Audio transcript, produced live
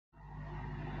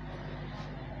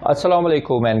Assalamu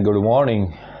alaikum and good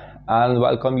morning, and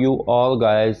welcome you all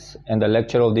guys in the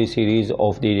lecture of the series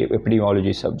of the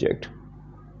epidemiology subject.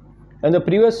 In the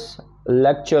previous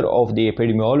lecture of the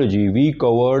epidemiology, we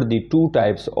covered the two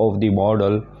types of the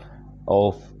model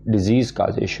of disease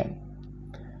causation,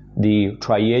 the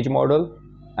triage model,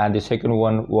 and the second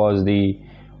one was the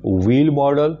wheel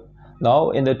model.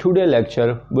 Now in the today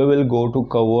lecture we will go to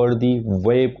cover the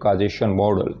web causation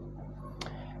model.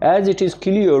 As it is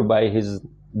clear by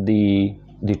the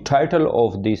title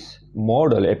of this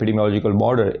model, epidemiological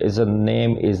model, is the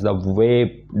name is the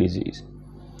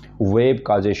web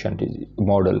causation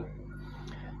model.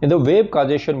 In the web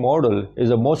causation model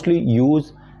is mostly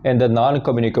used in the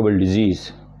non-communicable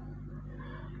disease.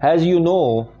 As you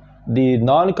know, the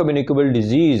non-communicable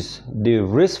disease, the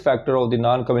risk factor of the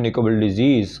non-communicable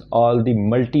disease are the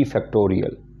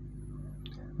multifactorial.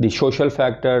 The social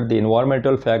factor, the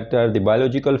environmental factor, the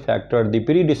biological factor, the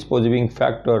predisposing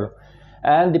factor,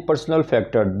 and the personal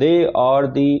factor, they are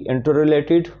the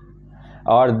interrelated,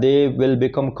 or they will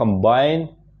become combined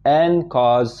and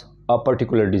cause a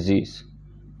particular disease.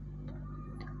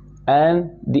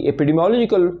 And the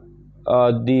epidemiological,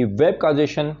 the web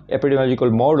causation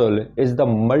epidemiological model is the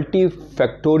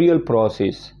multifactorial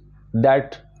process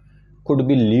that could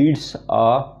be leads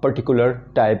a particular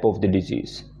type of the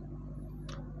disease.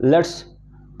 Let's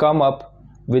come up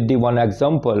with the one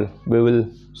example. We will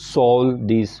solve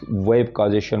this web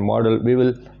causation model. We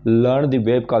will learn the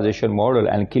web causation model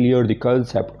and clear the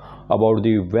concept about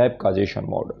the web causation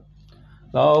model.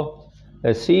 Now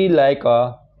let's see like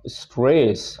a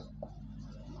stress.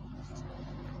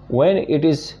 When it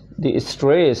is the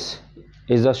stress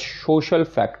is a social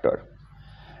factor,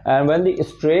 and when the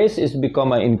stress is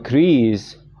become an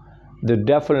increase, the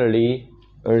definitely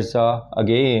is a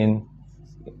again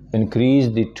increase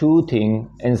the two things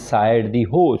inside the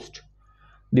host.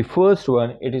 The first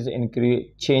one, it is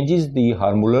changes the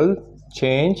hormonal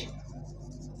change.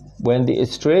 When the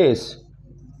stress,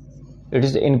 it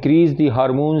is increase the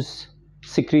hormones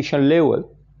secretion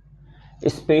level,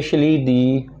 especially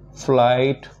the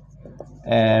flight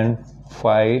and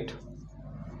fight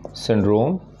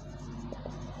syndrome.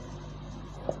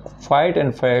 Fight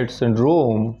and fight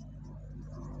syndrome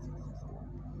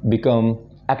become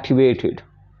activated.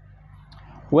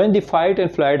 When the fight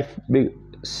and flight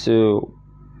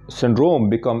syndrome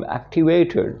become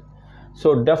activated,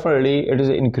 so definitely it is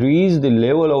increase the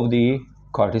level of the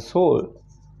cortisol.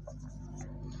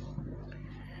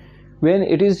 When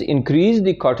it is increase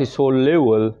the cortisol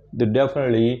level, the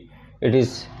definitely it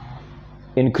is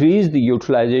increase the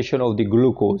utilization of the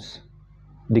glucose.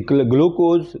 The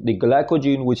glucose, the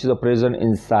glycogen, which is present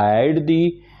inside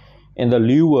in the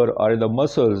liver or in the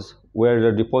muscles where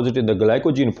they deposit in the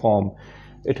glycogen form,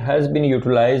 it has been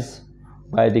utilized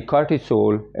by the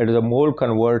cortisol. It is a more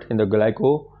convert in the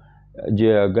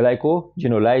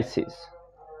glycogenolysis.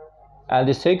 And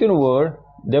the second word,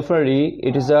 definitely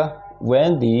it is a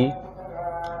when the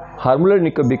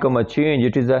hormonal become a change,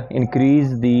 it is a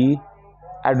increase the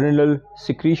adrenal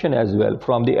secretion as well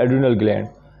from the adrenal gland.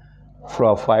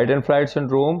 For fight and flight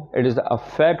syndrome, it is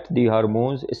affect the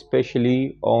hormones,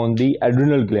 especially on the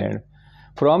adrenal gland.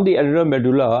 From the adrenal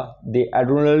medulla, the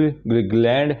adrenal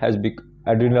gland has become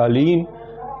adrenaline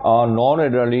or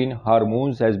non-adrenaline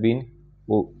hormones has been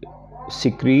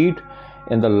secrete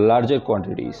in the larger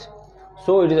quantities.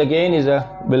 So it is again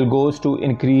will goes to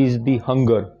increase the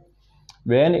hunger.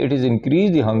 When it is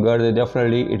increase the hunger, then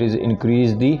definitely it is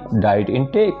increase the diet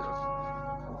intake.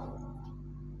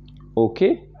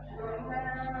 Okay,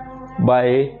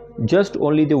 by just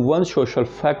only the one social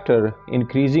factor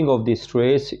increasing of the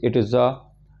stress, it is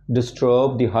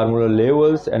disturb the hormonal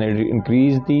levels and it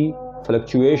increase the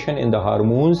fluctuation in the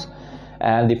hormones,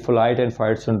 and the flight and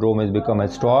fight syndrome has become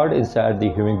stored inside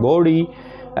the human body,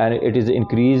 and it is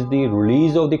increase the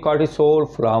release of the cortisol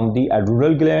from the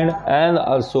adrenal gland and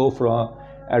also from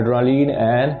adrenaline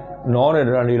and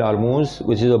non-adrenaline hormones,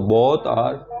 which is both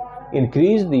are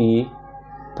increase the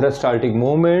peristaltic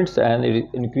movements and it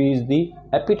increase the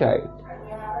appetite.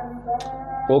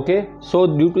 Okay, so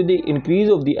due to the increase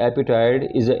of the appetite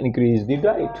is increase the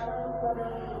diet.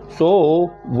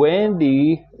 So when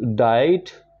the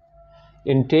diet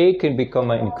intake can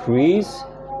become an increase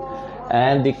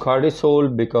and the cortisol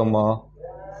become a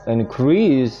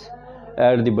increase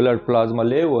at the blood plasma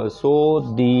level,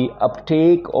 so the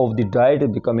uptake of the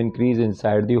diet become increase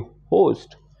inside the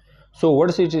host. So what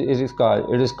is it is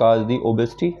called? It is called the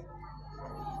obesity.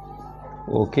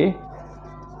 Okay,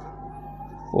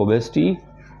 obesity.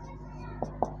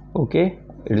 Okay,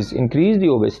 it is increase the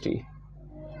obesity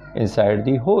inside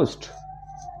the host.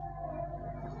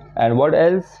 And what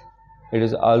else? it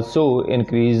is also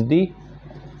increase the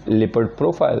lipid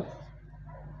profile.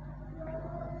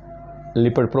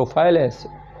 Lipid profile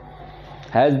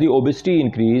has the obesity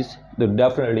increase, then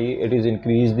definitely it is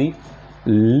increase the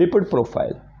lipid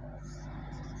profile.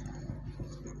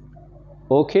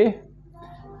 Okay,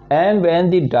 and when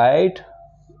the diet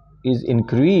is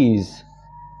increased,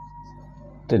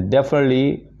 then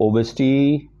definitely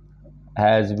obesity,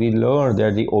 as we learned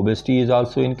that the obesity is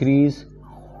also increased.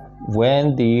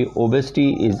 When the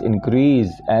obesity is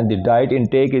increased and the diet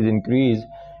intake is increased,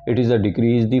 it is a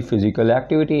decrease the physical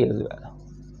activity as well.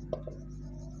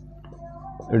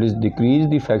 It is decrease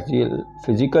the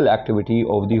physical activity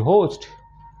of the host.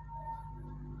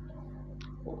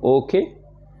 Okay,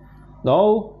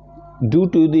 now due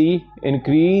to the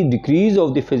decrease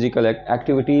of the physical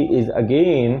activity is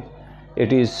again,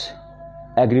 it is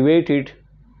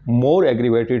more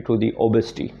aggravated to the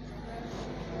obesity.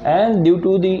 And due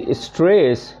to the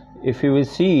stress, if you will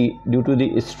see, due to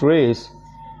the stress,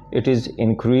 it is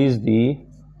increase the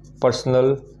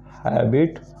personal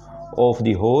habit of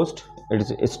the host. It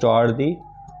is start the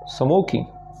smoking,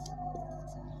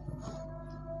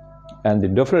 and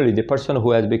definitely the person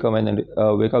who has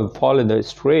fall in the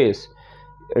stress,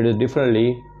 it is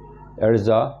definitely there is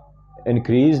a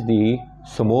increase the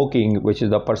smoking, which is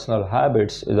the personal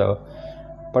habits,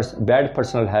 bad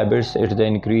personal habits. It is the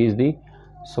increase the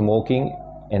smoking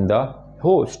in the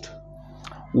host,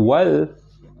 while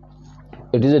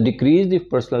it is a decrease the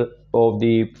personal of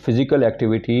the physical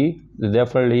activity.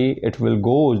 Definitely it will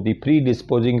go the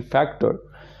predisposing factor,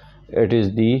 it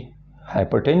is the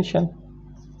hypertension.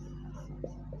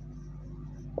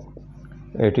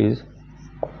 It is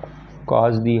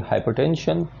cause the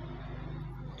hypertension,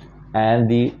 and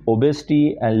the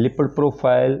obesity and lipid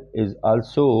profile is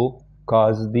also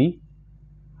cause the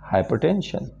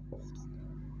hypertension.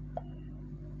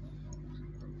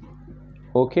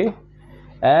 Okay,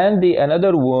 and the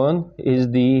another one is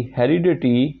the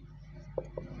heredity,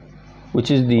 which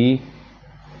is the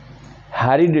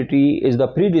heredity is the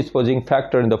predisposing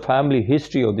factor in the family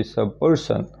history of this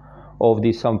person of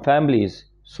the some families.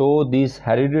 So this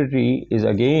heredity is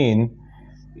again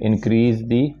increase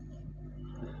the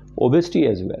obesity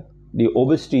as well. The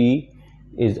obesity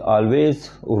is always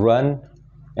run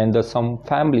in the some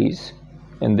families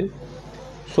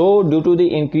so due to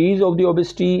the increase of the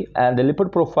obesity and the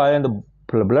lipid profile and the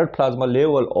blood plasma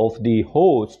level of the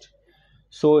host,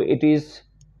 so it is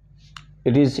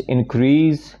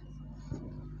increase.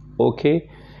 Okay,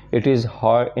 it is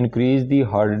increase the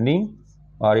hardening,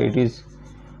 or it is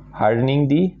hardening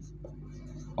the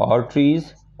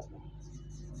arteries.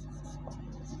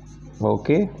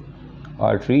 Okay,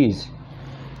 arteries,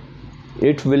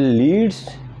 it will leads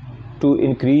to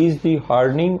increase the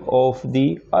hardening of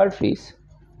the arteries.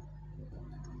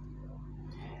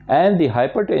 And the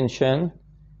hypertension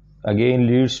again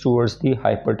leads towards the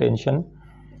hypertension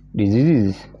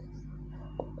disease.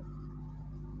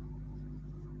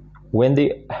 When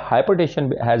the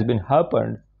hypertension has been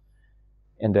happened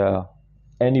in the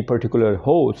any particular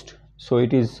host, so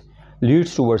it is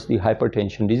leads towards the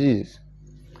hypertension disease.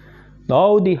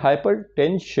 Now the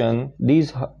hypertension,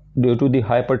 these due to the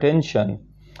hypertension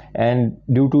and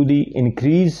due to the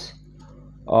increase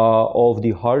of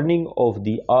the hardening of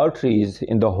the arteries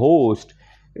in the host,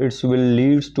 it will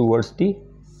lead towards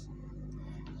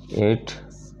it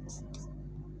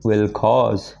will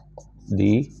cause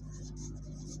the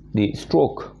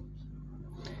stroke.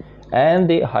 And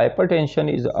the hypertension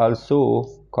is also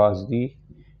cause the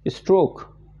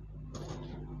stroke.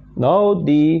 Now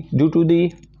due to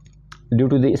the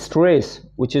stress,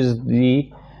 which is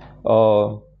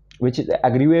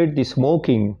aggravate the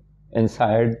smoking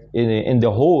inside in the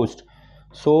host,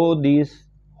 so this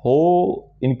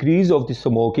whole increase of the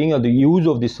smoking or the use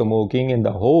of the smoking in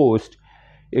the host,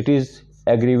 it is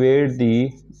aggravate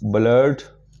the blood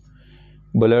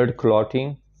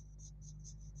clotting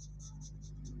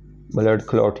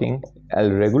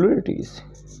irregularities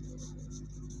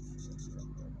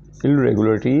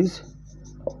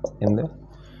in the,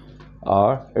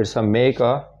 or it's a make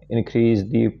a increase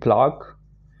the plaque,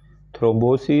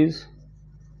 thrombosis,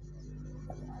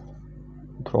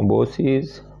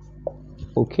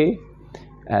 okay,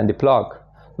 and the plaque.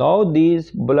 Now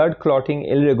these blood clotting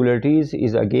irregularities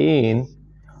is again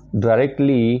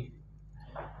directly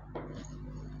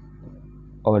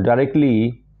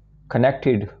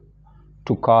connected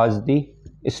to cause the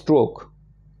stroke.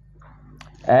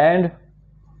 And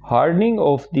hardening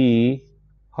of the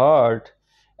heart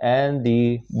and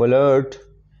the blood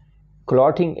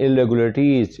clotting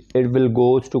irregularities, it will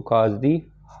goes to cause the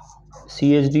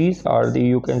CHDs, or the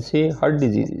you can say heart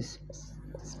diseases.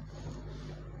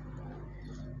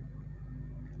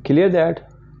 Clear that?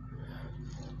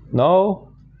 Now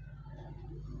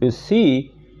you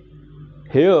see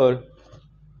here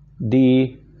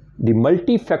the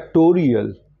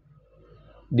multifactorial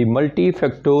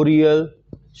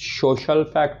social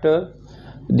factor,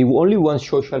 the only one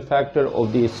social factor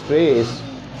of the stress.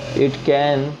 It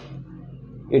can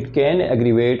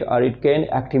aggravate or it can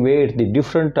activate the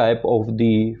different type of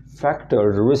the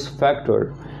factors, risk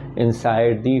factor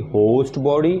inside the host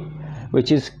body,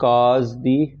 which is cause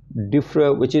the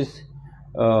different which is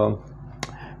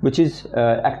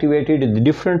activated the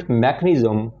different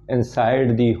mechanism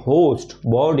inside the host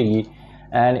body,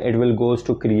 and it will goes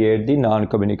to create the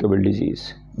non-communicable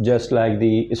disease. Just like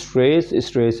the stress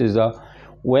is a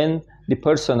when the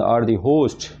person or the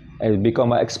host has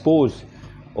become exposed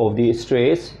of the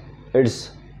stress,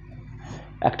 it's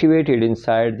activated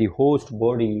inside the host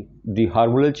body the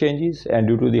hormonal changes, and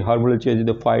due to the hormonal changes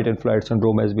the fight and flight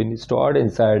syndrome has been stored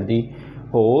inside the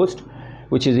host,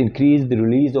 which is increase the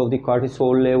release of the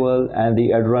cortisol level and the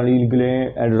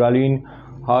adrenaline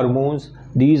hormones.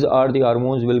 These are the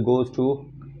hormones will goes to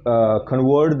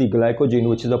convert the glycogen,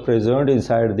 which is present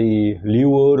inside the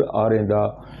liver or in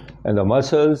the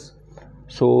muscles.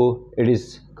 So it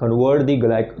is convert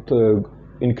the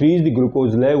increase the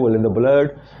glucose level in the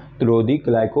blood through the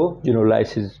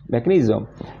glycogenolysis mechanism,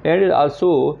 and it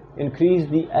also increase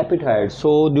the appetite.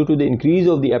 So due to the increase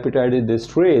of the appetite in the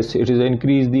stress, it is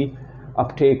increase the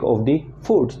uptake of the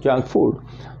food, junk food.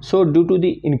 So due to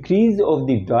the increase of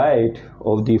the diet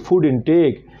of the food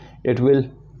intake, it will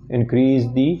increase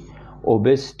the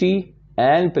obesity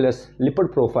and plus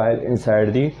lipid profile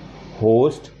inside the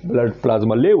host blood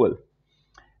plasma level.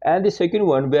 And the second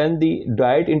one, when the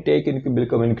diet intake will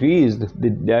become increased,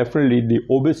 definitely the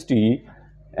obesity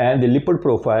and the lipid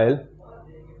profile,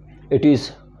 it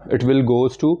will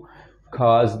goes to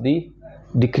cause the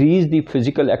decrease the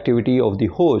physical activity of the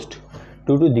host.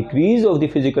 Due to decrease of the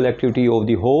physical activity of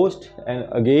the host, and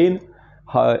again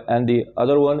and the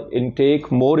other one,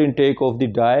 more intake of the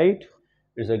diet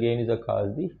is again is a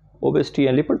cause the obesity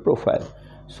and lipid profile.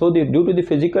 So due to the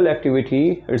physical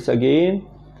activity,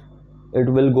 it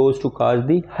will goes to cause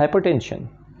the hypertension,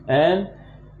 and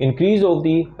increase of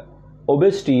the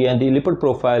obesity and the lipid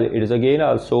profile, it is again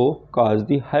also cause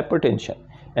the hypertension,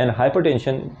 and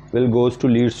hypertension will goes to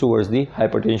lead towards the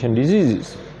hypertension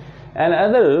diseases. And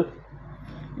other,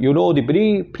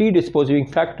 the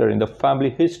predisposing factor in the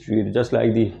family history, just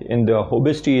like in the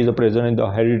obesity is present in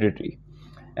the hereditary,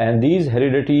 and these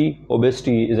hereditary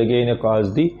obesity is again a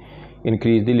cause the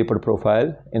increase the lipid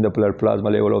profile in the blood plasma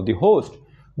level of the host.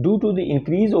 Due to the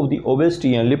increase of the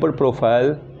obesity and lipid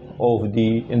profile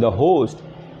in the host,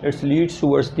 it leads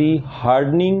towards the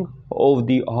hardening of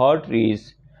the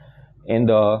arteries in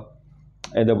the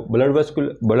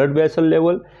blood vessel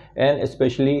level, and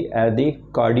especially at the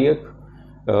cardiac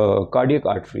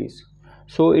arteries.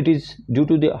 So it is due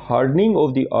to the hardening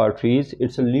of the arteries,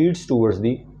 it leads towards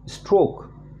the stroke.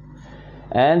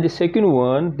 And the second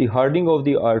one, the hardening of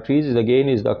the arteries is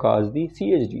the cause the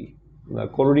CHD,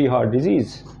 coronary heart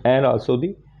disease, and also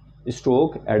the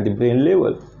stroke at the brain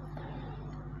level.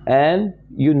 And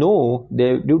due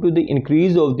to the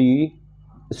increase of the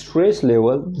stress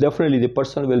level, definitely the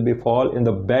person will be fall in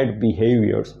the bad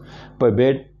behaviors,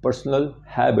 bad personal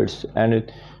habits, and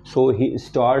so he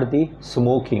start the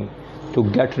smoking to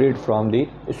get rid from the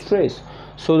stress.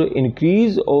 So the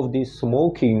increase of the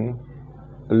smoking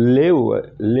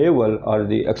level or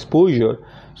the exposure,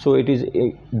 so it is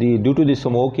due to the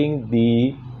smoking,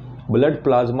 the blood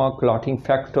plasma clotting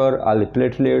factor or the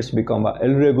platelets become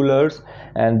irregular,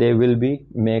 and they will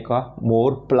make a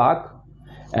more plaque,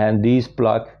 and these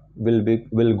plaque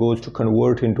will goes to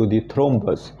convert into the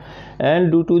thrombus,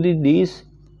 and due to these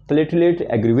platelet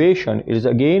aggravation, it is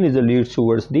the leads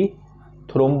towards the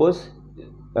thrombus,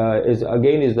 is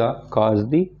the cause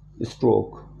the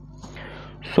stroke.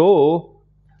 So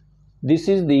this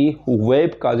is the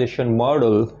Web causation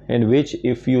model, in which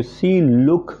if you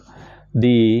look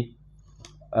the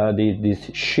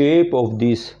shape of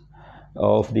the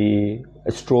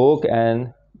stroke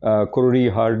and coronary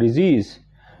heart disease,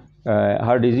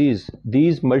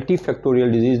 these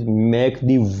multifactorial disease make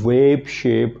the wave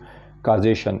shape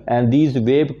causation, and these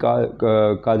wave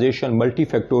causation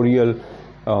multifactorial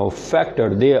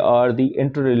factor, they are the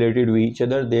interrelated with each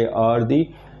other, they are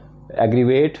the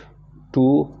aggravate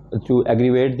to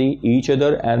aggravate each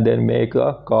other, and then make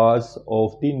a cause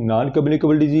of the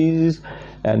non-communicable diseases.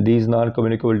 And these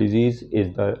non-communicable disease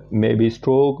is maybe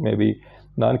stroke, maybe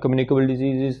non-communicable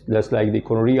diseases just like the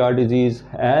coronary heart disease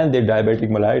and the diabetic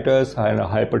mellitus and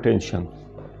hypertension.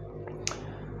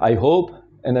 I hope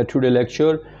in the today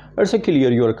lecture it's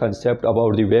clear your concept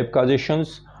about the web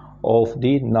causations of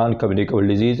the non-communicable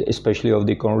disease, especially of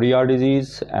the coronary heart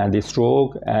disease and the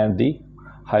stroke and the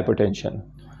hypertension.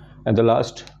 And the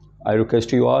last, I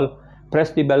request you all,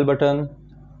 press the bell button.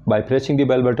 By pressing the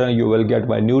bell button, you will get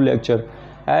my new lecture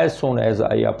as soon as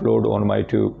I upload on my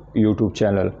YouTube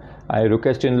channel. I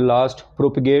request in last,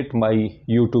 propagate my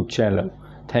YouTube channel.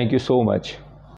 Thank you so much.